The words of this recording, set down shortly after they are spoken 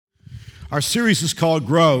Our series is called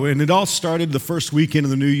Grow, and it all started the first weekend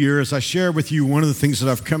of the new year as I share with you one of the things that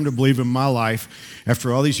I've come to believe in my life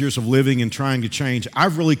after all these years of living and trying to change.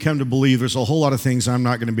 I've really come to believe there's a whole lot of things I'm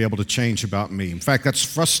not going to be able to change about me. In fact, that's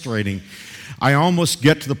frustrating. I almost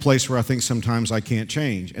get to the place where I think sometimes I can't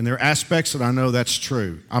change. And there are aspects that I know that's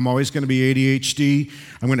true. I'm always going to be ADHD.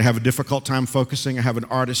 I'm going to have a difficult time focusing. I have an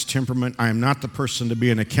artist temperament. I am not the person to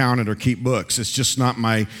be an accountant or keep books. It's just not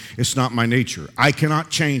my nature. I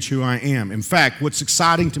cannot change who I am. In fact, what's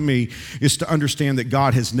exciting to me is to understand that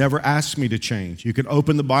God has never asked me to change. You can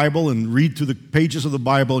open the Bible and read through the pages of the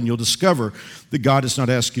Bible and you'll discover that God does not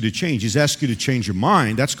ask you to change. He's asked you to change your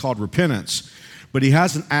mind. That's called repentance. But he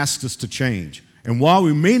hasn't asked us to change. And while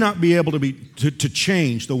we may not be able to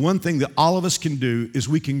change, the one thing that all of us can do is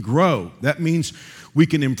we can grow. That means we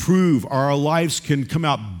can improve. Our lives can come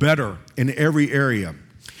out better in every area.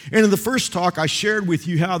 And in the first talk, I shared with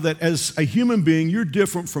you how that as a human being, you're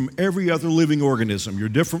different from every other living organism. You're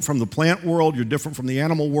different from the plant world. You're different from the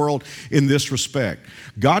animal world in this respect.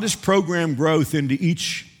 God has programmed growth into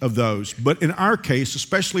each of those. But in our case,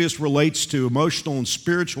 especially as relates to emotional and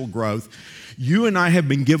spiritual growth, you and I have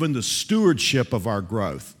been given the stewardship of our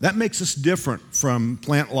growth. That makes us different from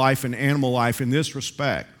plant life and animal life in this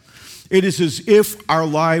respect. It is as if our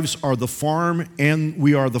lives are the farm and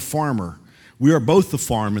we are the farmer. We are both the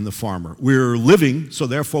farm and the farmer. We're living, so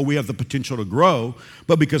therefore we have the potential to grow,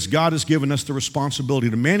 but because God has given us the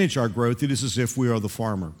responsibility to manage our growth, it is as if we are the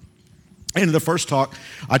farmer. And in the first talk,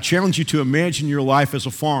 I challenge you to imagine your life as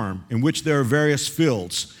a farm in which there are various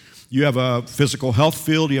fields. You have a physical health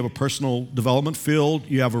field, you have a personal development field,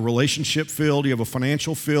 you have a relationship field, you have a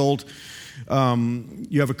financial field,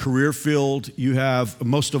 you have a career field, you have,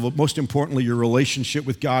 most importantly, your relationship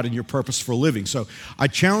with God and your purpose for living. So I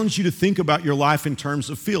challenge you to think about your life in terms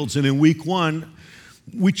of fields. And in week one,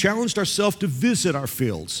 we challenged ourselves to visit our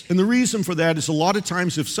fields. And the reason for that is a lot of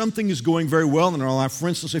times if something is going very well in our life, for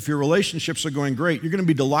instance, if your relationships are going great, you're going to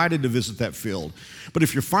be delighted to visit that field. But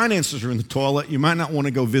if your finances are in the toilet, you might not want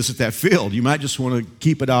to go visit that field. You might just want to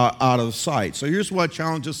keep it out of sight. So here's what I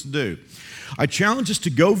challenge us to do. I challenge us to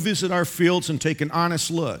go visit our fields and take an honest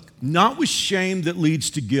look, not with shame that leads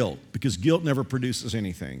to guilt, because guilt never produces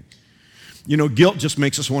anything. You know, guilt just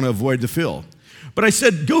makes us want to avoid the field. But I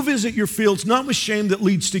said, go visit your fields, not with shame that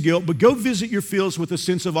leads to guilt, but go visit your fields with a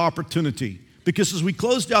sense of opportunity. Because as we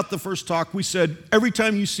closed out the first talk, we said, every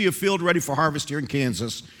time you see a field ready for harvest here in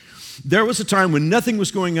Kansas, there was a time when nothing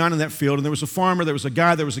was going on in that field, and there was a farmer, there was a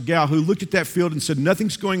guy, there was a gal who looked at that field and said,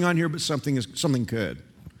 nothing's going on here, but something could.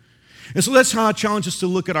 And so that's how I challenge us to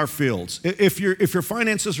look at our fields. If your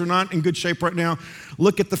finances are not in good shape right now,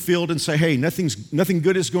 look at the field and say, hey, nothing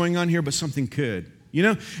good is going on here, but something could. You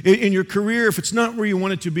know, in your career, if it's not where you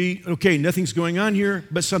want it to be, okay, nothing's going on here,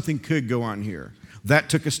 but something could go on here. That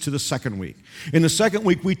took us to the second week. In the second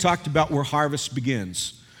week, we talked about where harvest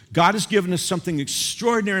begins. God has given us something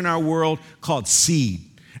extraordinary in our world called seed.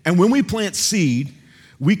 And when we plant seed,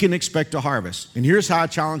 we can expect a harvest. And here's how I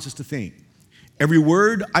challenge us to think. Every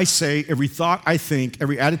word I say, every thought I think,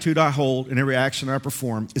 every attitude I hold, and every action I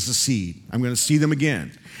perform is a seed. I'm going to see them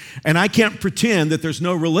again. And I can't pretend that there's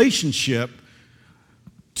no relationship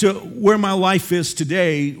to where my life is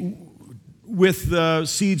today with the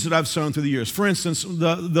seeds that I've sown through the years. For instance,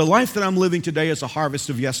 the life that I'm living today is a harvest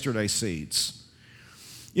of yesterday's seeds.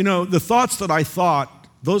 You know, the thoughts that I thought,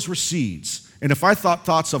 those were seeds. And if I thought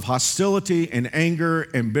thoughts of hostility and anger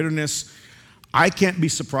and bitterness, I can't be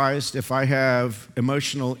surprised if I have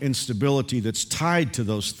emotional instability that's tied to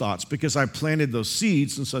those thoughts because I planted those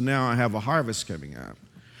seeds, and so now I have a harvest coming up.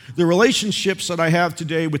 The relationships that I have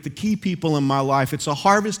today with the key people in my life, it's a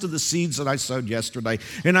harvest of the seeds that I sowed yesterday,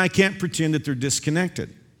 and I can't pretend that they're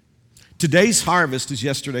disconnected. Today's harvest is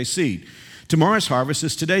yesterday's seed. Tomorrow's harvest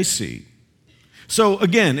is today's seed. So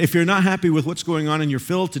again, if you're not happy with what's going on in your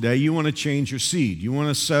field today, you want to change your seed. You want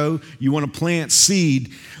to sow, you want to plant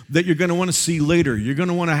seed that you're going to want to see later. You're going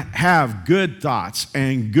to want to have good thoughts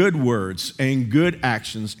and good words and good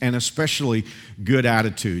actions and especially good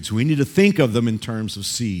attitudes. We need to think of them in terms of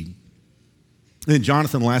seed. And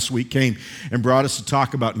Jonathan last week came and brought us to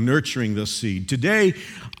talk about nurturing this seed. Today,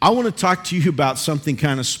 I want to talk to you about something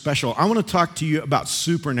kind of special. I want to talk to you about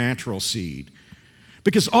supernatural seed.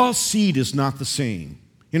 Because all seed is not the same.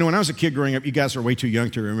 You know, when I was a kid growing up, you guys are way too young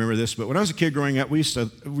to remember this, but when I was a kid growing up, we used to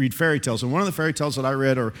read fairy tales. And one of the fairy tales that I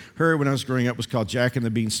read or heard when I was growing up was called Jack and the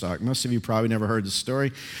Beanstalk. Most of you probably never heard the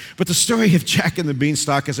story. But the story of Jack and the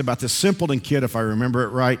Beanstalk is about this simpleton kid, if I remember it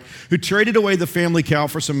right, who traded away the family cow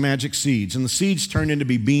for some magic seeds. And the seeds turned into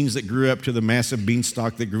be beans that grew up to the massive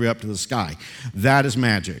beanstalk that grew up to the sky. That is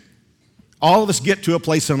magic. All of us get to a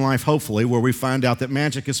place in life, hopefully, where we find out that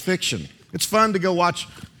magic is fiction. It's fun to go watch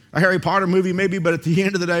a Harry Potter movie maybe, but at the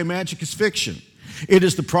end of the day, magic is fiction. It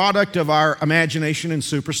is the product of our imagination and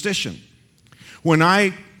superstition. When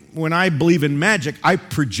I believe in magic, I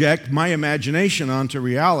project my imagination onto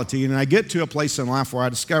reality, and I get to a place in life where I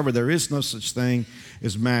discover there is no such thing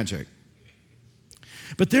as magic.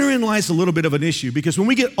 But therein lies a little bit of an issue, because when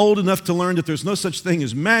we get old enough to learn that there's no such thing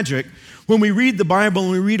as magic, when we read the Bible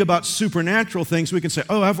and we read about supernatural things, we can say,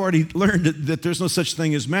 oh, I've already learned that there's no such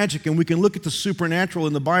thing as magic, and we can look at the supernatural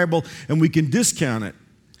in the Bible and we can discount it.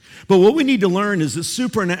 But what we need to learn is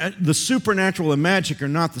that the supernatural and magic are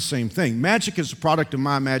not the same thing. Magic is a product of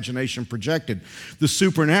my imagination projected. The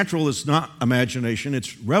supernatural is not imagination,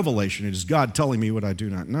 it's revelation. It is God telling me what I do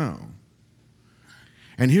not know.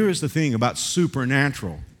 And here is the thing about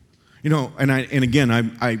supernatural. You know, and again,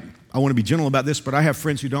 I want to be gentle about this, but I have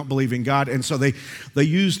friends who don't believe in God, and so they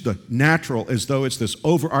use the natural as though it's this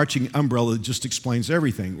overarching umbrella that just explains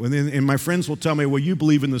everything. And my friends will tell me, well, you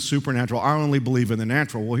believe in the supernatural, I only believe in the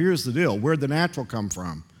natural. Well, here's the deal. Where'd the natural come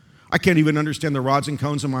from? I can't even understand the rods and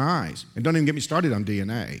cones in my eyes. And don't even get me started on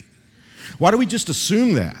DNA. Why do we just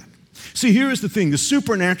assume that? See, here is the thing. The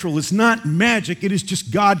supernatural is not magic. It is just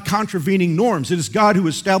God contravening norms. It is God who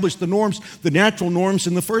established the norms, the natural norms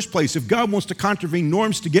in the first place. If God wants to contravene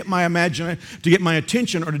norms to get my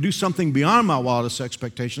attention or to do something beyond my wildest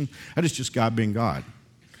expectation, that is just God being God.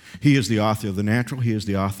 He is the author of the natural. He is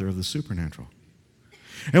the author of the supernatural.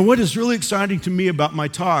 And what is really exciting to me about my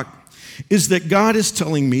talk is that God is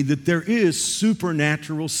telling me that there is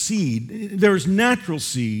supernatural seed. There is natural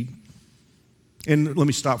seed. And let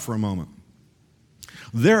me stop for a moment.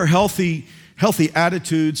 There are healthy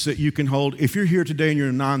attitudes that you can hold. If you're here today and you're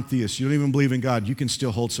a non-theist, you don't even believe in God, you can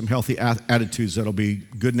still hold some healthy attitudes that'll be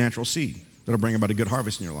good natural seed, that'll bring about a good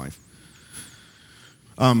harvest in your life.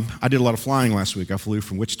 I did a lot of flying last week. I flew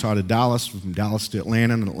from Wichita to Dallas, from Dallas to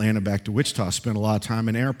Atlanta, and Atlanta back to Wichita. I spent a lot of time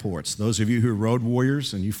in airports. Those of you who are road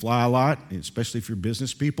warriors and you fly a lot, especially if you're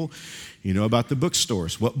business people, you know about the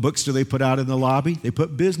bookstores. What books do they put out in the lobby? They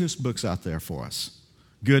put business books out there for us.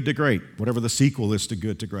 Good to great, whatever the sequel is to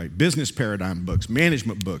good to great. Business paradigm books,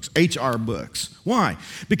 management books, HR books. Why?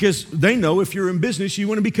 Because they know if you're in business, you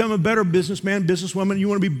want to become a better businessman, businesswoman, you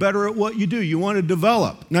want to be better at what you do. You want to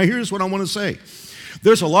develop. Now, here's what I want to say.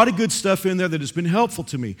 There's a lot of good stuff in there that has been helpful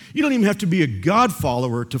to me. You don't even have to be a God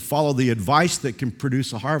follower to follow the advice that can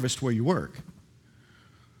produce a harvest where you work.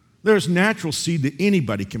 There's natural seed that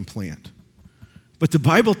anybody can plant. But the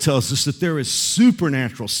Bible tells us that there is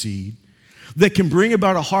supernatural seed that can bring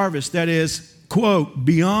about a harvest that is, quote,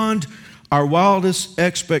 beyond our wildest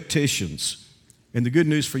expectations. And the good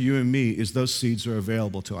news for you and me is those seeds are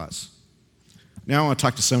available to us. Now I want to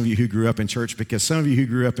talk to some of you who grew up in church, because some of you who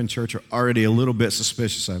grew up in church are already a little bit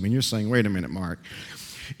suspicious. I mean, you're saying, wait a minute, Mark.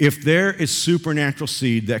 If there is supernatural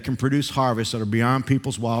seed that can produce harvests that are beyond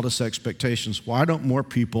people's wildest expectations, why don't more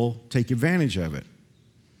people take advantage of it?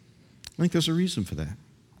 I think there's a reason for that.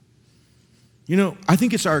 You know, I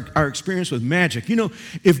think it's our experience with magic. You know,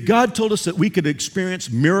 if God told us that we could experience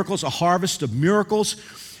miracles, a harvest of miracles,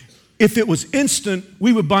 if it was instant,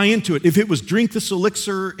 we would buy into it. If it was drink this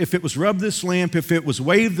elixir, if it was rub this lamp, if it was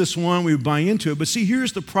wave this wand, we would buy into it. But see,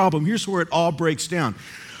 here's the problem. Here's where it all breaks down.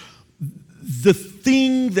 The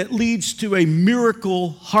thing that leads to a miracle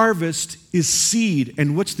harvest is seed.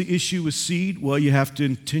 And what's the issue with seed? Well, you have to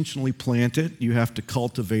intentionally plant it. You have to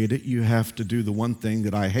cultivate it. You have to do the one thing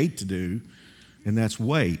that I hate to do, and that's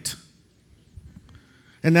wait.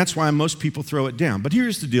 And that's why most people throw it down. But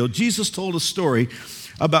here's the deal. Jesus told a story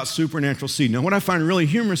about supernatural seed. Now, what I find really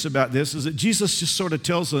humorous about this is that Jesus just sort of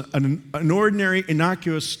tells an ordinary,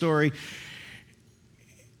 innocuous story.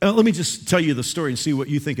 Let me just tell you the story and see what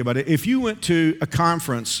you think about it. If you went to a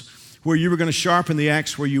conference where you were going to sharpen the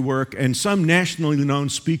axe where you work, and some nationally known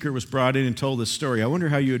speaker was brought in and told this story, I wonder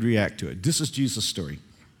how you would react to it. This is Jesus' story.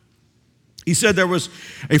 He said there was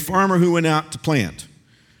a farmer who went out to plant.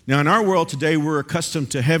 Now, in our world today, we're accustomed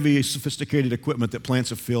to heavy, sophisticated equipment that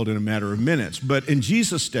plants a field in a matter of minutes. But in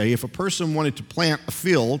Jesus' day, if a person wanted to plant a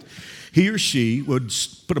field, he or she would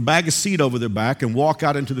put a bag of seed over their back and walk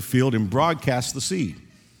out into the field and broadcast the seed.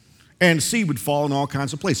 And the seed would fall in all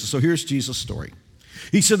kinds of places. So here's Jesus' story.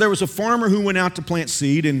 He said there was a farmer who went out to plant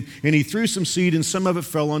seed, and he threw some seed, and some of it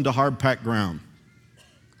fell onto hard-packed ground.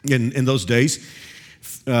 In those days,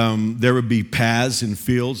 there would be paths in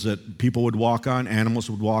fields that people would walk on, animals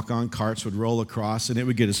would walk on, carts would roll across, and it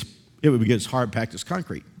would get as hard packed as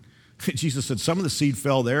concrete. Jesus said some of the seed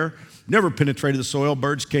fell there, never penetrated the soil.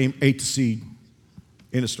 Birds came, ate the seed.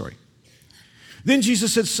 End of story. Then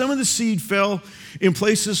Jesus said some of the seed fell in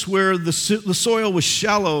places where the soil was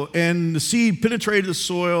shallow, and the seed penetrated the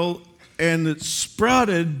soil and it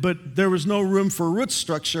sprouted, but there was no room for root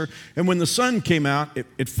structure. And when the sun came out,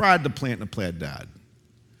 it fried the plant and the plant died.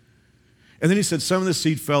 And then he said some of the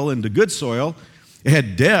seed fell into good soil. It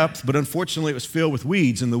had depth, but unfortunately it was filled with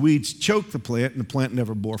weeds, and the weeds choked the plant, and the plant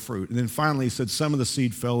never bore fruit. And then finally he said some of the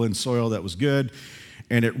seed fell in soil that was good,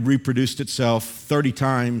 and it reproduced itself 30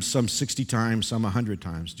 times, some 60 times, some 100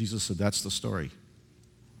 times. Jesus said, that's the story.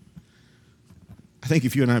 I think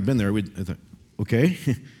if you and I had been there, we'd thought, okay.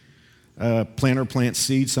 Planter plants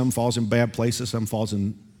seed. Some falls in bad places. Some falls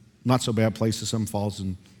in not so bad places. Some falls in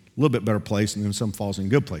a little bit better place, and then some falls in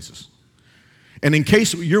good places. And in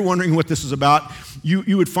case you're wondering what this is about,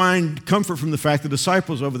 you would find comfort from the fact the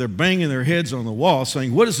disciples over there banging their heads on the wall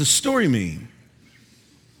saying, what does this story mean?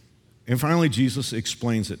 And finally, Jesus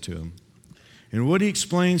explains it to them. And what he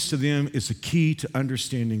explains to them is the key to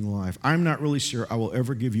understanding life. I'm not really sure I will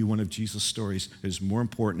ever give you one of Jesus' stories that is more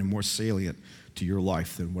important and more salient to your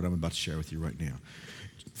life than what I'm about to share with you right now.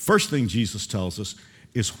 First thing Jesus tells us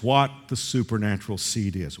is what the supernatural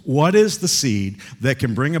seed is. What is the seed that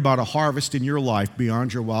can bring about a harvest in your life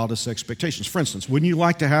beyond your wildest expectations? For instance, wouldn't you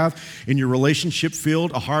like to have in your relationship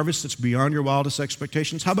field a harvest that's beyond your wildest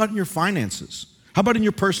expectations? How about in your finances? How about in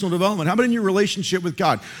your personal development? How about in your relationship with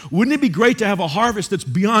God? Wouldn't it be great to have a harvest that's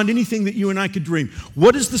beyond anything that you and I could dream?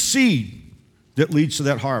 What is the seed that leads to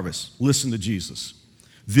that harvest? Listen to Jesus.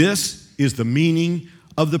 This is the meaning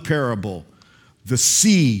of the parable. The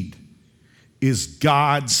seed is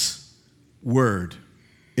God's word.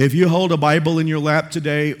 If you hold a Bible in your lap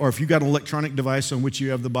today, or if you've got an electronic device on which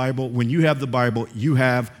you have the Bible, when you have the Bible, you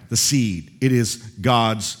have the seed. It is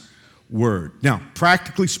God's word. Now,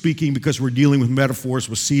 practically speaking, because we're dealing with metaphors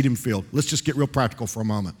with seed and field, let's just get real practical for a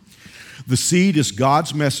moment. The seed is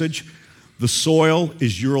God's message, the soil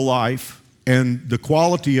is your life, and the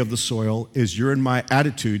quality of the soil is your and my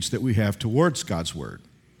attitudes that we have towards God's word.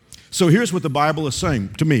 So here's what the Bible is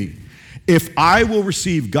saying to me. If I will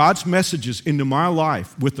receive God's messages into my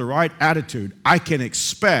life with the right attitude, I can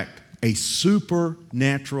expect a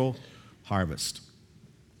supernatural harvest.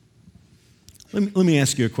 Let me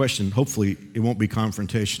ask you a question. Hopefully it won't be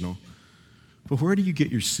confrontational. But where do you get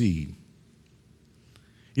your seed?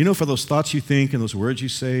 You know, for those thoughts you think and those words you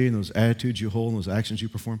say and those attitudes you hold and those actions you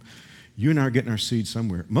perform, you and I are getting our seed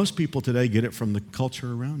somewhere. Most people today get it from the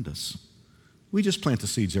culture around us. We just plant the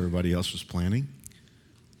seeds everybody else was planting.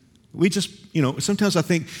 We just, sometimes I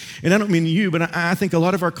think, and I don't mean you, but I think a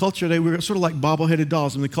lot of our culture today, we're sort of like bobbleheaded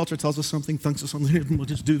dolls. And the culture tells us something, thinks of something, we'll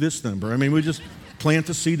just do this number. I mean, we just plant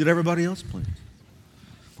the seed that everybody else plants.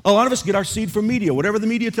 A lot of us get our seed from media. Whatever the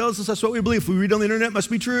media tells us, that's what we believe. If we read on the internet, it must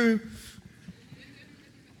be true.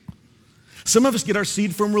 Some of us get our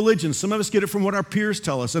seed from religion. Some of us get it from what our peers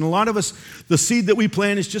tell us. And a lot of us, the seed that we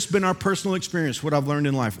plant has just been our personal experience, what I've learned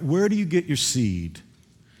in life. Where do you get your seed?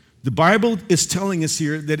 The Bible is telling us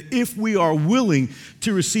here that if we are willing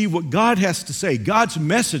to receive what God has to say, God's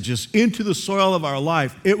messages into the soil of our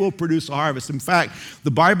life, it will produce a harvest. In fact,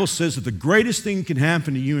 the Bible says that the greatest thing can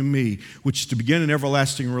happen to you and me, which is to begin an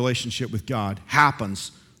everlasting relationship with God,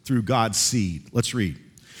 happens through God's seed. Let's read.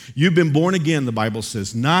 You've been born again, the Bible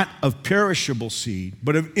says, not of perishable seed,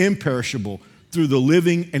 but of imperishable, through the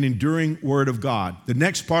living and enduring Word of God. The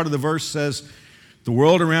next part of the verse says, the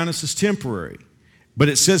world around us is temporary. But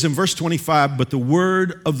it says in verse 25, but the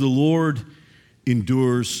word of the Lord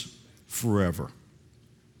endures forever.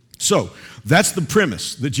 So that's the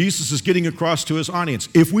premise that Jesus is getting across to his audience.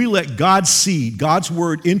 If we let God's seed, God's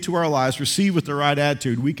word into our lives, receive with the right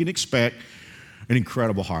attitude, we can expect an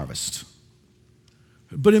incredible harvest.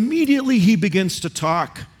 But immediately he begins to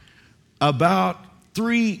talk about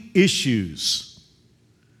 3 issues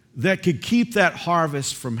that could keep that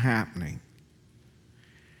harvest from happening.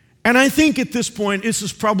 And I think at this point, this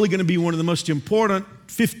is probably going to be one of the most important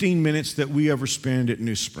 15 minutes that we ever spend at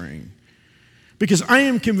New Spring. Because I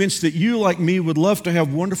am convinced that you, like me, would love to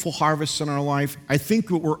have wonderful harvests in our life. I think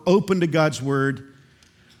that we're open to God's word.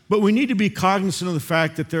 But we need to be cognizant of the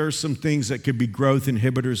fact that there are some things that could be growth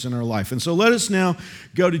inhibitors in our life. And so let us now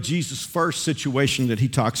go to Jesus' first situation that he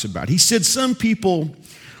talks about. He said some people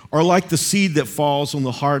are like the seed that falls on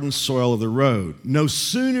the hardened soil of the road. No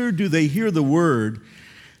sooner do they hear the word,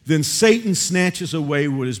 then Satan snatches away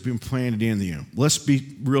what has been planted in them. Let's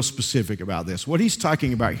be real specific about this. What he's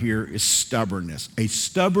talking about here is stubbornness, a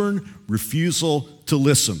stubborn refusal to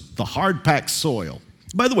listen, the hard-packed soil.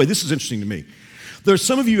 By the way, this is interesting to me. There's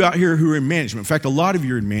some of you out here who are in management. In fact, a lot of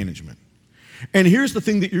you are in management. And here's the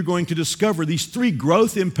thing that you're going to discover. These 3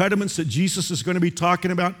 growth impediments that Jesus is going to be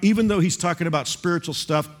talking about, even though he's talking about spiritual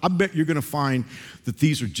stuff, I bet you're going to find that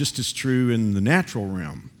these are just as true in the natural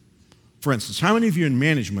realm. For instance, how many of you in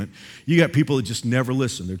management, you got people that just never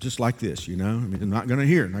listen? They're just like this, you know? I mean, they're not going to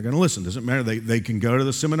hear, not going to listen. Doesn't matter. They can go to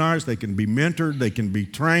the seminars. They can be mentored. They can be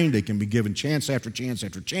trained. They can be given chance after chance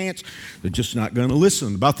after chance. They're just not going to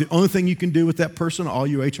listen. About the only thing you can do with that person, all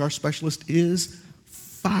you HR specialists, is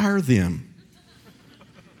fire them.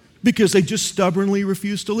 Because they just stubbornly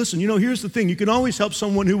refuse to listen. You know, here's the thing. You can always help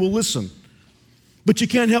someone who will listen. But you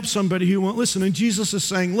can't help somebody who won't listen. And Jesus is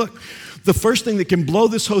saying, look, the first thing that can blow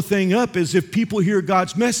this whole thing up is if people hear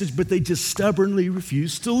God's message, but they just stubbornly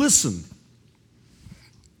refuse to listen.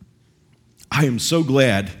 I am so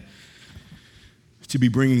glad to be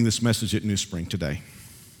bringing this message at New Spring today.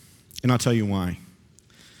 And I'll tell you why.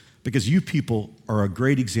 Because you people are a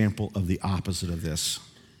great example of the opposite of this.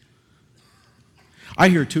 I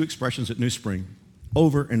hear two expressions at New Spring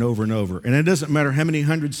over and over and over. And it doesn't matter how many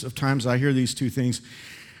hundreds of times I hear these two things,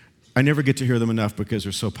 I never get to hear them enough because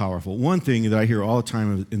they're so powerful. One thing that I hear all the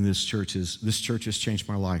time in this church is, this church has changed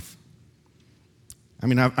my life. I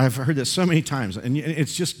mean, I've heard that so many times, and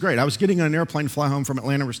it's just great. I was getting on an airplane to fly home from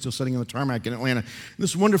Atlanta. We're still sitting on the tarmac in Atlanta. And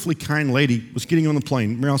this wonderfully kind lady was getting on the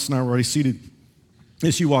plane. Mary Alice and I were already seated.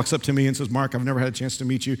 And she walks up to me and says, Mark, I've never had a chance to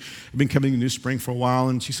meet you. I've been coming to New Spring for a while.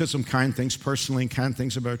 And she said some kind things personally and kind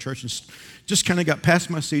things about our church. And just kind of got past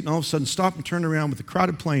my seat and all of a sudden stopped and turned around with a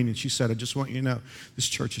crowded plane. And she said, I just want you to know, this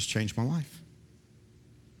church has changed my life.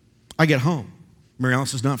 I get home. Mary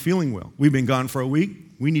Alice is not feeling well. We've been gone for a week.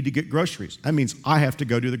 We need to get groceries. That means I have to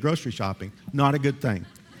go do the grocery shopping. Not a good thing.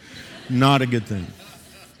 Not a good thing.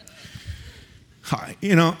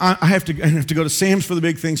 You know, I have to go to Sam's for the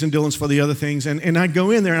big things and Dylan's for the other things. And I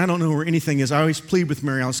go in there and I don't know where anything is. I always plead with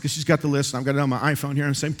Mary Alice because she's got the list and I've got it on my iPhone here.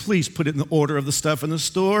 I'm saying, please put it in the order of the stuff in the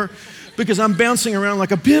store because I'm bouncing around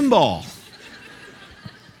like a pinball.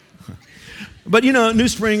 But, you know, New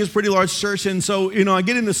Spring is a pretty large church, and so, you know, I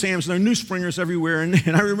get into Sam's, and there are New Springers everywhere, and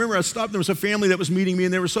I remember I stopped, there was a family that was meeting me,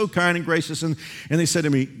 and they were so kind and gracious, and they said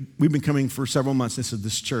to me, we've been coming for several months, they said,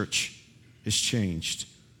 this church has changed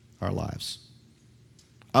our lives.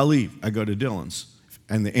 I leave, I go to Dylan's,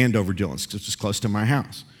 and the Andover Dylan's, because it's just close to my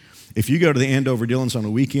house. If you go to the Andover Dylan's on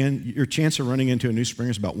a weekend, your chance of running into a New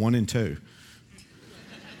Springer is about 1 in 2.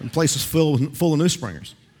 The place is full of New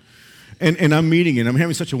Springers. And I'm meeting and I'm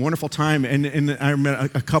having such a wonderful time. And I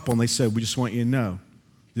met a couple and they said, we just want you to know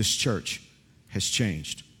this church has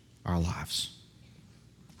changed our lives.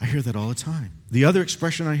 I hear that all the time. The other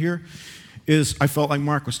expression I hear is, I felt like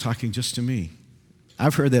Mark was talking just to me.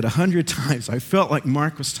 I've heard that 100 times. I felt like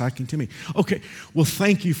Mark was talking to me. Okay, well,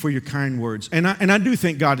 thank you for your kind words. And I do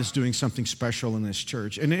think God is doing something special in this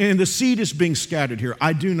church. And the seed is being scattered here.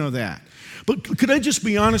 I do know that. But could I just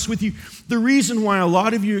be honest with you? The reason why a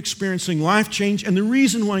lot of you are experiencing life change and the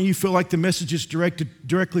reason why you feel like the message is directed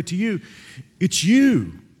directly to you, it's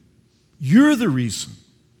you. You're the reason.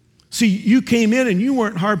 See, you came in and you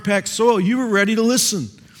weren't hard-packed soil. You were ready to listen.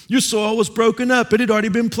 Your soil was broken up. It had already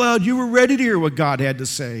been plowed. You were ready to hear what God had to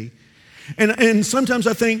say. And sometimes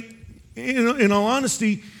I think, in all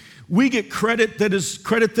honesty, we get credit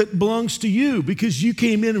that belongs to you because you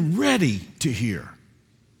came in ready to hear.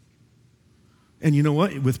 And you know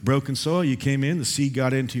what? With broken soil, you came in, the seed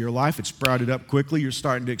got into your life, it sprouted up quickly, you're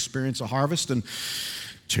starting to experience a harvest and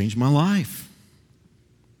changed my life.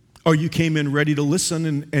 Or you came in ready to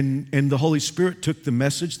listen and the Holy Spirit took the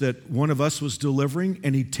message that one of us was delivering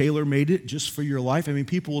and He tailor-made it just for your life. I mean,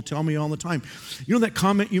 people will tell me all the time, you know that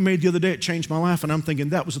comment you made the other day, it changed my life, and I'm thinking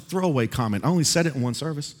that was a throwaway comment. I only said it in one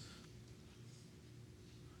service.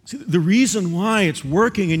 See, the reason why it's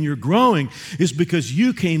working and you're growing is because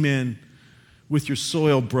you came in with your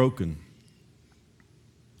soil broken.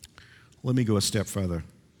 Let me go a step further.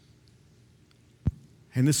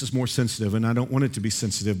 And this is more sensitive, and I don't want it to be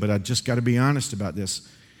sensitive, but I just got to be honest about this.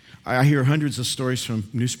 I hear hundreds of stories from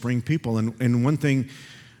New Spring people, and one thing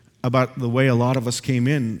about the way a lot of us came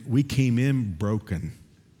in, we came in broken.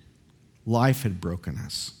 Life had broken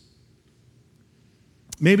us.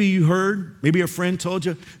 Maybe you heard, maybe a friend told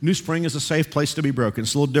you, New Spring is a safe place to be broken.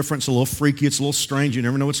 It's a little different, it's a little freaky, it's a little strange. You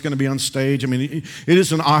never know what's going to be on stage. I mean, it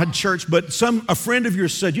is an odd church, but a friend of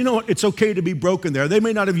yours said, you know what, it's okay to be broken there. They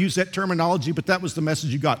may not have used that terminology, but that was the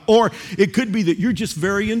message you got. Or it could be that you're just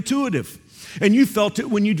very intuitive. And you felt it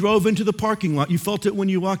when you drove into the parking lot. You felt it when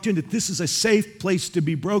you walked in, that this is a safe place to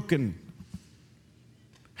be broken.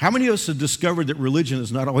 How many of us have discovered that religion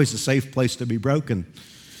is not always a safe place to be broken?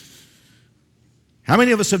 How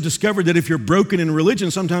many of us have discovered that if you're broken in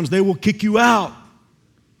religion, sometimes they will kick you out?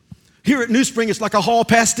 Here at New Spring, it's like a hall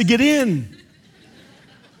pass to get in.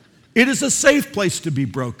 It is a safe place to be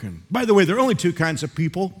broken. By the way, there are only two kinds of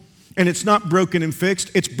people, and it's not broken and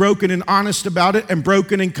fixed. It's broken and honest about it and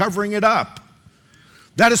broken and covering it up.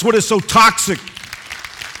 That is what is so toxic.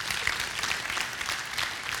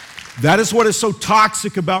 That is what is so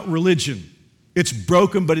toxic about religion. It's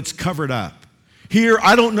broken, but it's covered up. Here,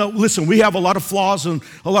 I don't know. Listen, we have a lot of flaws and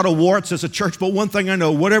a lot of warts as a church, but one thing I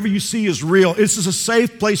know, whatever you see is real. This is a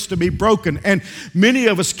safe place to be broken. And many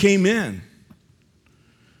of us came in,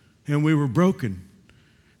 and we were broken.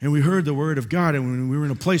 And we heard the word of God, and we were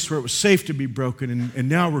in a place where it was safe to be broken, and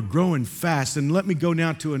now we're growing fast. And let me go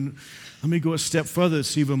a step further.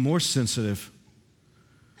 It's even more sensitive.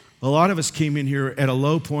 A lot of us came in here at a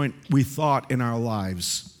low point, we thought, in our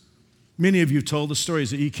lives. Many of you told the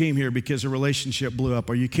stories that you came here because a relationship blew up,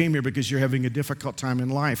 or you came here because you're having a difficult time in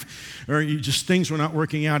life, or things were not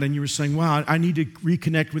working out, and you were saying, wow, I need to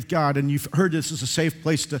reconnect with God, and you've heard this is a safe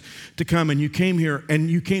place to come, and you came here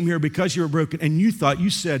because you were broken, and you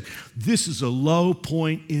said, this is a low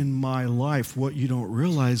point in my life. What you don't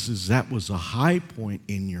realize is that was a high point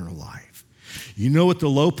in your life. You know what the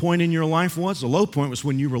low point in your life was? The low point was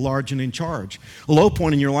when you were large and in charge. The low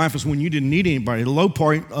point in your life was when you didn't need anybody. The low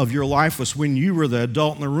point of your life was when you were the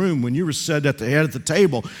adult in the room, when you were set at the head of the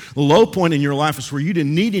table. The low point in your life was where you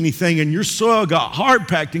didn't need anything and your soil got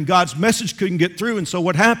hard-packed and God's message couldn't get through. And so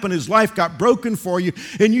what happened is life got broken for you,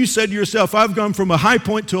 and you said to yourself, I've gone from a high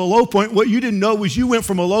point to a low point. What you didn't know was you went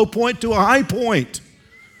from a low point to a high point.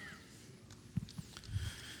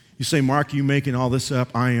 You say, Mark, you making all this up?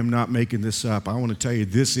 I am not making this up. I want to tell you,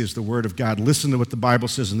 this is the word of God. Listen to what the Bible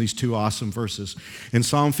says in these two awesome verses. In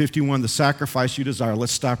Psalm 51, the sacrifice you desire.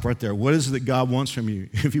 Let's stop right there. What is it that God wants from you?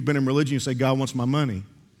 If you've been in religion, you say, God wants my money.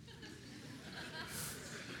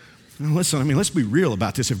 Now, listen, let's be real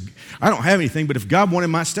about this. If I don't have anything, but if God wanted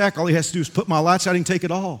my stack, all he has to do is put my lights out and take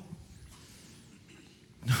it all.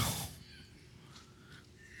 No.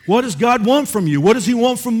 What does God want from you? What does he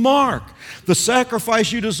want from Mark? The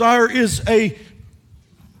sacrifice you desire is a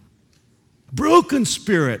broken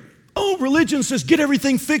spirit. Oh, religion says get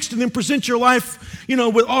everything fixed and then present your life,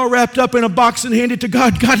 with all wrapped up in a box and hand it to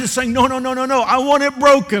God. God is saying, no. I want it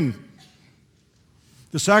broken.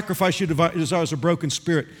 The sacrifice you desire is a broken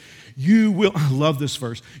spirit. I love this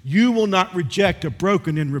verse. You will not reject a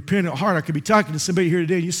broken and repentant heart. I could be talking to somebody here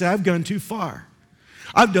today and you say, I've gone too far.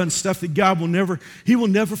 I've done stuff that God will never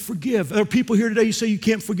forgive. There are people here today, you say you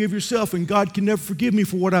can't forgive yourself and God can never forgive me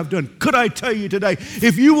for what I've done. Could I tell you today,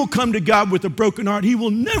 if you will come to God with a broken heart, he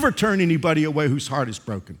will never turn anybody away whose heart is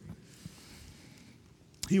broken.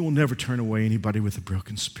 He will never turn away anybody with a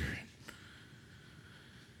broken spirit.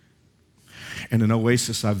 And an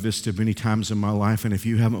oasis I've visited many times in my life, and if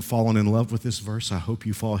you haven't fallen in love with this verse, I hope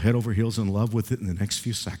you fall head over heels in love with it in the next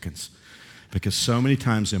few seconds. Because so many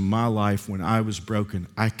times in my life when I was broken,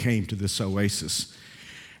 I came to this oasis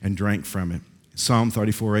and drank from it. Psalm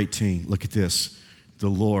 34:18, look at this. The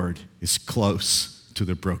Lord is close to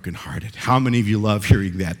the brokenhearted. How many of you love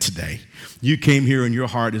hearing that today? You came here and your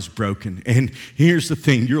heart is broken. And here's the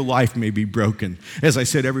thing, your life may be broken. As I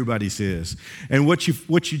said, everybody's is. And what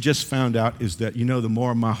you just found out is that, the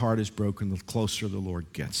more my heart is broken, the closer the Lord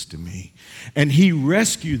gets to me. And he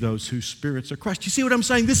rescued those whose spirits are crushed. You see what I'm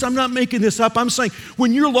saying? I'm not making this up. I'm saying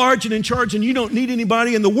when you're large and in charge and you don't need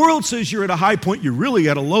anybody and the world says you're at a high point, you're really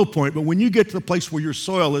at a low point. But when you get to the place where your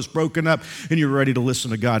soil is broken up and you're ready to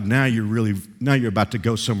listen to God, now you're about to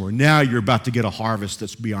go somewhere. Now you're about to get a harvest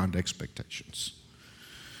that's beyond expectations.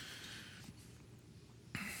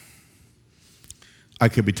 I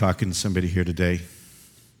could be talking to somebody here today,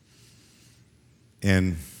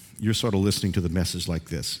 and you're sort of listening to the message like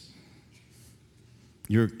this.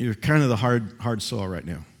 You're kind of the hard soil right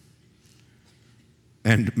now.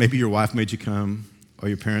 And maybe your wife made you come, or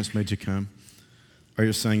your parents made you come, or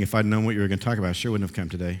you're saying, if I'd known what you were going to talk about, I sure wouldn't have come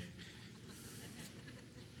today.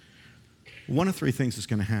 One of three things is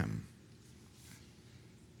going to happen.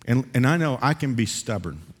 And I know I can be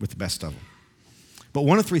stubborn with the best of them. But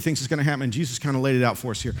one of three things is going to happen, and Jesus kind of laid it out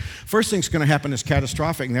for us here. First thing's going to happen is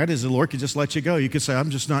catastrophic, and that is the Lord could just let you go. You could say, I'm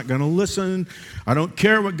just not going to listen. I don't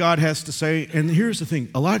care what God has to say. And here's the thing.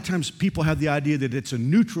 A lot of times people have the idea that it's a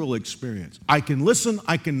neutral experience. I can listen,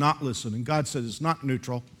 I cannot listen. And God says it's not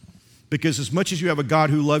neutral. Because as much as you have a God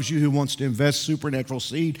who loves you, who wants to invest supernatural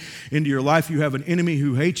seed into your life, you have an enemy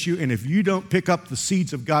who hates you. And if you don't pick up the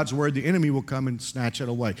seeds of God's word, the enemy will come and snatch it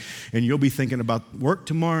away. And you'll be thinking about work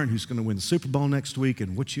tomorrow and who's going to win the Super Bowl next week.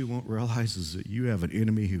 And what you won't realize is that you have an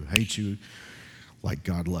enemy who hates you like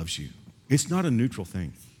God loves you. It's not a neutral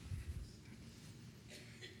thing.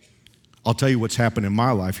 I'll tell you what's happened in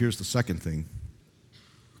my life. Here's the second thing.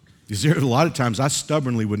 Because there are a lot of times I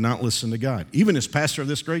stubbornly would not listen to God, even as pastor of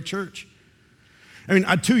this great church. I mean,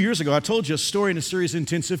 2 years ago, I told you a story in a series of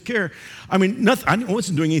intensive care. I mean, I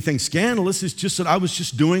wasn't doing anything scandalous. It's just that I was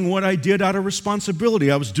just doing what I did out of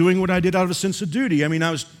responsibility. I was doing what I did out of a sense of duty. I mean,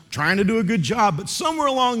 I was trying to do a good job, but somewhere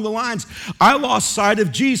along the lines, I lost sight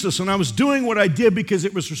of Jesus, and I was doing what I did because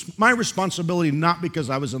it was my responsibility, not because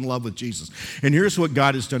I was in love with Jesus. And here's what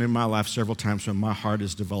God has done in my life several times when my heart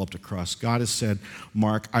has developed a crust. God has said,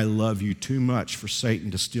 Mark, I love you too much for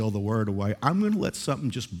Satan to steal the word away. I'm going to let something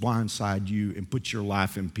just blindside you and put your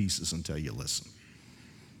life in pieces until you listen.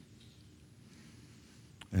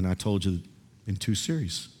 And I told you in 2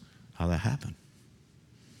 series how that happened.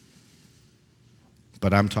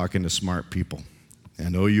 But I'm talking to smart people. I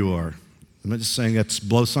know you are. I'm not just saying that's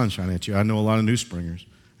blow sunshine at you. I know a lot of new springers,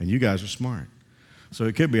 and you guys are smart. So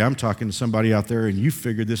it could be I'm talking to somebody out there, and you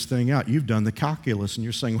figured this thing out. You've done the calculus, and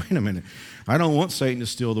you're saying, wait a minute. I don't want Satan to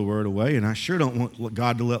steal the word away, and I sure don't want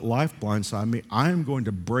God to let life blindside me. I am going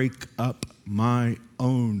to break up my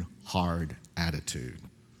own hard attitude.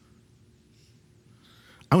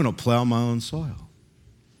 I'm going to plow my own soil.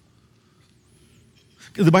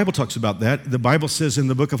 The Bible talks about that. The Bible says in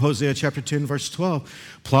the book of Hosea chapter 10, verse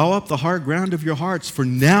 12, plow up the hard ground of your hearts, for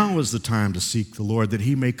now is the time to seek the Lord, that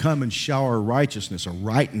he may come and shower righteousness or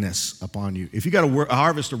rightness upon you. If you got a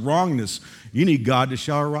harvest of wrongness, you need God to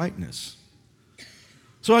shower rightness.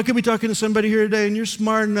 So I could be talking to somebody here today, and you're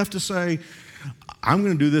smart enough to say, I'm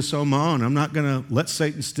going to do this on my own. I'm not going to let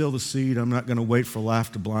Satan steal the seed. I'm not going to wait for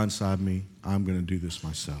life to blindside me. I'm going to do this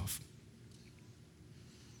myself.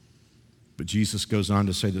 But Jesus goes on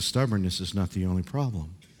to say the stubbornness is not the only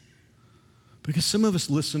problem. Because some of us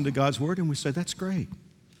listen to God's word and we say, that's great.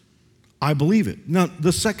 I believe it. Now,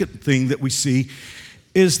 the second thing that we see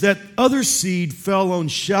is that other seed fell on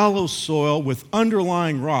shallow soil with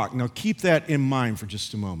underlying rock. Now, keep that in mind for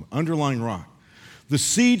just a moment. Underlying rock. The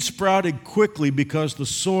seed sprouted quickly because the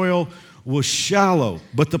soil was shallow,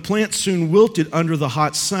 but the plant soon wilted under the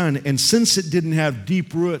hot sun, and since it didn't have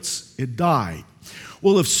deep roots, it died.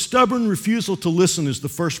 Well, if stubborn refusal to listen is the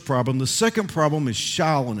first problem, the second problem is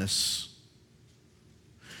shallowness.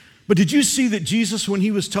 But did you see that Jesus, when he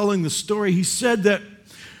was telling the story, he said that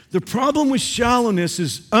the problem with shallowness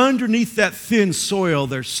is underneath that thin soil,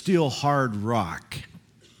 there's still hard rock.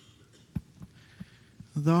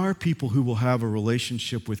 There are people who will have a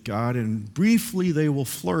relationship with God, and briefly they will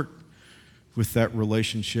flirt with that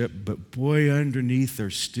relationship, but boy, underneath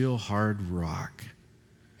there's still hard rock.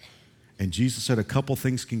 And Jesus said a couple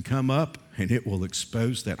things can come up and it will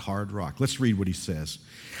expose that hard rock. Let's read what he says.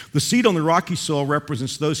 The seed on the rocky soil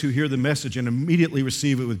represents those who hear the message and immediately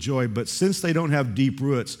receive it with joy, but since they don't have deep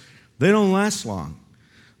roots, they don't last long.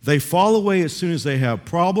 They fall away as soon as they have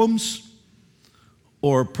problems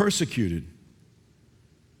or are persecuted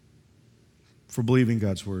for believing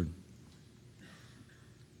God's word.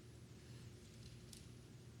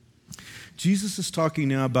 Jesus is talking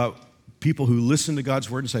now about people who listen to God's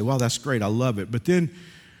word and say, wow, that's great, I love it. But then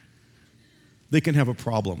they can have a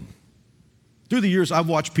problem. Through the years, I've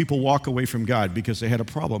watched people walk away from God because they had a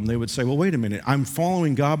problem. They would say, well, wait a minute, I'm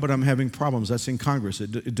following God, but I'm having problems. That's incongruous.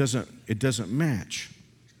 It doesn't match.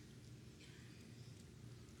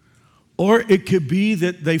 Or it could be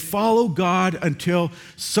that they follow God until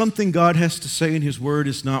something God has to say in his word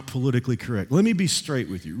is not politically correct. Let me be straight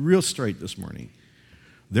with you, real straight this morning.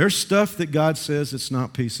 There's stuff that God says it's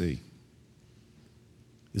not PC.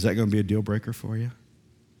 Is that going to be a deal breaker for you?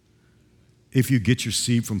 If you get your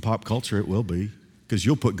seed from pop culture, it will be, because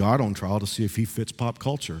you'll put God on trial to see if he fits pop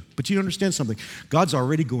culture. But you understand something. God's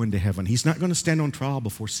already going to heaven. He's not going to stand on trial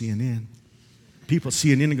before CNN. People at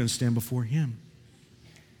CNN are going to stand before him.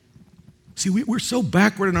 See, we're so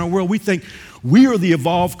backward in our world. We think we are the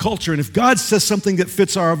evolved culture. And if God says something that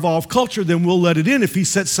fits our evolved culture, then we'll let it in. If he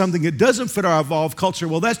says something that doesn't fit our evolved culture,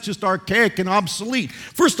 well, that's just archaic and obsolete.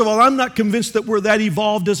 First of all, I'm not convinced that we're that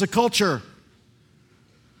evolved as a culture.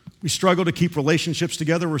 We struggle to keep relationships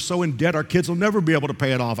together. We're so in debt, our kids will never be able to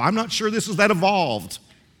pay it off. I'm not sure this is that evolved.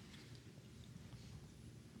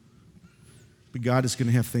 But God is going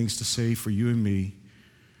to have things to say for you and me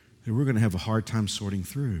that we're going to have a hard time sorting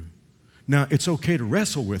through. Now, it's okay to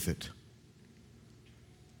wrestle with it.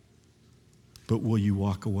 But will you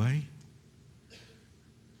walk away?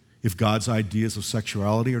 If God's ideas of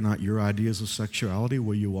sexuality are not your ideas of sexuality,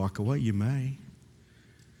 will you walk away? You may.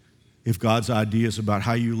 If God's ideas about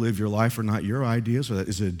how you live your life are not your ideas,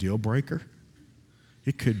 is it a deal breaker?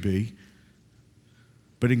 It could be.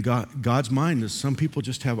 But in God's mind, some people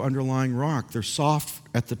just have underlying rock. They're soft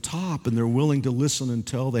at the top, and they're willing to listen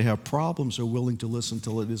until they have problems. They're willing to listen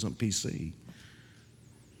until it isn't PC.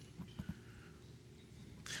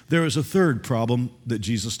 There is a third problem that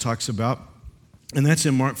Jesus talks about, And that's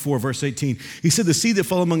in Mark 4, verse 18. He said, the seed that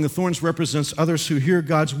fell among the thorns represents others who hear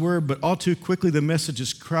God's word, but all too quickly the message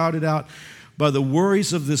is crowded out by the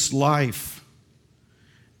worries of this life,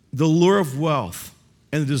 the lure of wealth,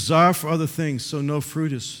 and the desire for other things, so no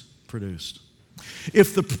fruit is produced.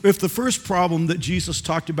 If the first problem that Jesus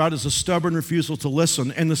talked about is a stubborn refusal to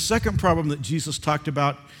listen, and the second problem that Jesus talked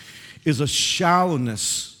about is a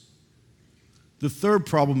shallowness, the third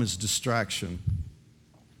problem is distraction.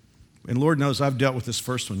 And Lord knows I've dealt with this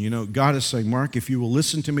first one. You know, God is saying, Mark, if you will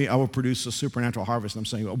listen to me, I will produce a supernatural harvest. And I'm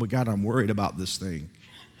saying, oh, but God, I'm worried about this thing.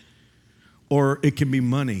 Or it can be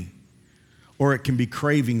money. Or it can be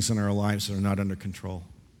cravings in our lives that are not under control.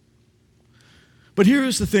 But here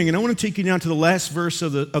is the thing, and I want to take you down to the last verse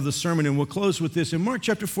of the sermon, and we'll close with this. In Mark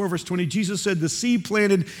chapter 4, verse 20, Jesus said, the seed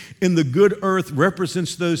planted in the good earth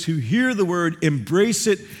represents those who hear the word, embrace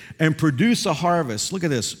it, and produce a harvest. Look at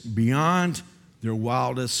this, beyond their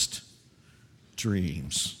wildest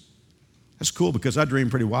dreams. That's cool because I dream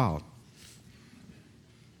pretty wild.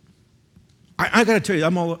 I got to tell you,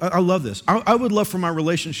 I love this. I would love for my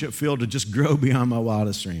relationship field to just grow beyond my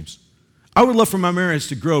wildest dreams. I would love for my marriage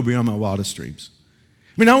to grow beyond my wildest dreams.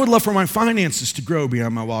 I mean, I would love for my finances to grow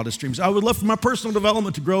beyond my wildest dreams. I would love for my personal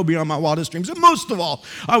development to grow beyond my wildest dreams. And most of all,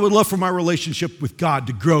 I would love for my relationship with God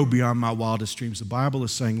to grow beyond my wildest dreams. The Bible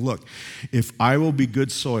is saying, look, if I will be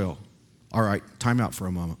good soil, all right, time out for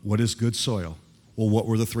a moment. What is good soil? Well, what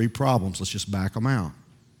were the three problems? Let's just back them out.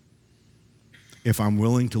 If I'm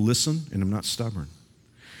willing to listen and I'm not stubborn.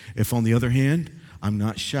 If, on the other hand, I'm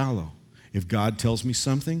not shallow. If God tells me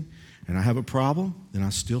something and I have a problem, then I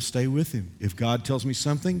still stay with him. If God tells me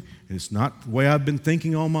something and it's not the way I've been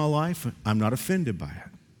thinking all my life, I'm not offended by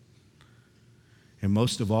it. And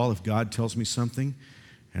most of all, if God tells me something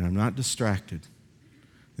and I'm not distracted,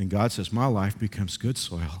 then God says my life becomes good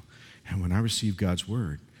soil. And when I receive God's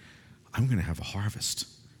word, I'm going to have a harvest.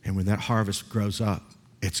 And when that harvest grows up,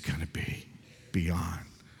 it's going to be beyond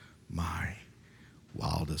my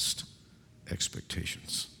wildest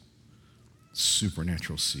expectations.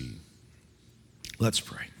 Supernatural seed. Let's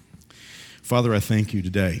pray. Father, I thank you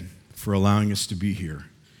today for allowing us to be here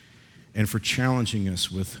and for challenging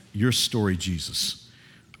us with your story, Jesus.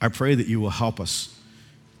 I pray that you will help us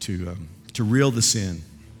to reel this in,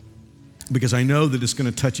 because I know that it's going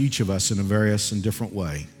to touch each of us in a various and different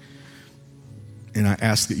way. And I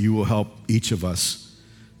ask that you will help each of us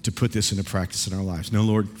to put this into practice in our lives. Now,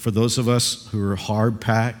 Lord, for those of us who are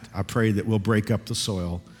hard-packed, I pray that we'll break up the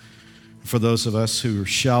soil. For those of us who are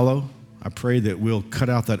shallow, I pray that we'll cut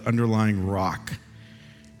out that underlying rock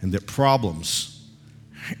and that problems,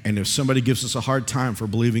 and if somebody gives us a hard time for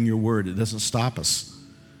believing your word, it doesn't stop us.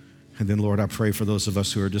 And then, Lord, I pray for those of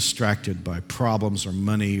us who are distracted by problems or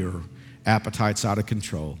money or appetites out of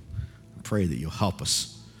control. I pray that you'll help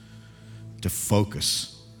us to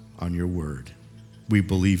focus on your word. We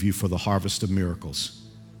believe you for the harvest of miracles.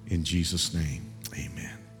 In Jesus' name,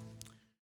 amen.